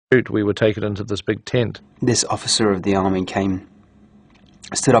We were taken into this big tent. This officer of the army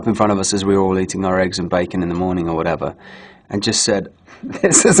stood up in front of us as we were all eating our eggs and bacon in the morning or whatever, and just said,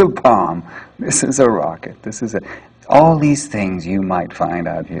 "This is a bomb, this is a rocket, this is all these things you might find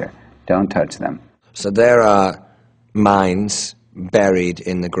out here, don't touch them." So there are mines buried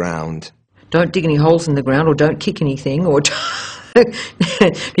in the ground. Don't dig any holes in the ground, or don't kick anything, or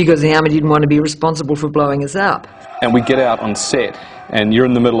because the army didn't want to be responsible for blowing us up. And we get out on set, and you're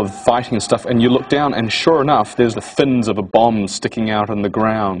in the middle of fighting and stuff, and you look down, and sure enough, there's the fins of a bomb sticking out in the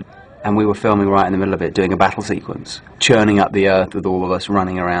ground. And we were filming right in the middle of it, doing a battle sequence, churning up the earth with all of us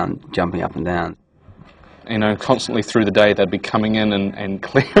running around, jumping up and down. You know, constantly through the day, they'd be coming in and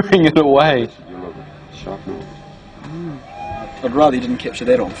clearing it away. I'd rather you didn't capture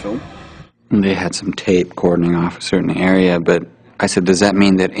that on film. They had some tape cordoning off a certain area, but I said, "Does that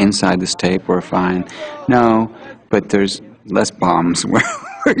mean that inside this tape we're fine?" "No, but there's less bombs where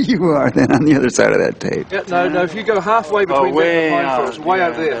you are than on the other side of that tape." Yeah, no, if you go halfway between that and Pine Forest, way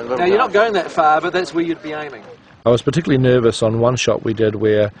over there. Now, you're not going that far, but that's where you'd be aiming. I was particularly nervous on one shot we did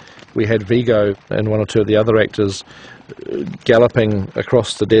where we had Vigo and one or two of the other actors galloping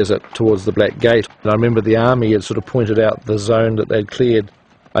across the desert towards the Black Gate. And I remember the army had sort of pointed out the zone that they'd cleared.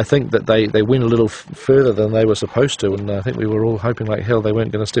 I think that they went a little further than they were supposed to, and I think we were all hoping like hell they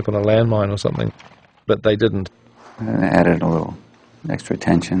weren't going to step on a landmine or something, but they didn't. And added a little extra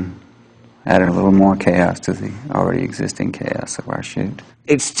tension, added a little more chaos to the already existing chaos of our shoot.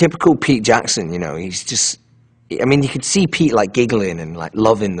 It's typical Pete Jackson, you know, he's just, I mean, you could see Pete like giggling and like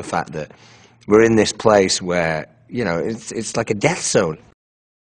loving the fact that we're in this place where, you know, it's like a death zone.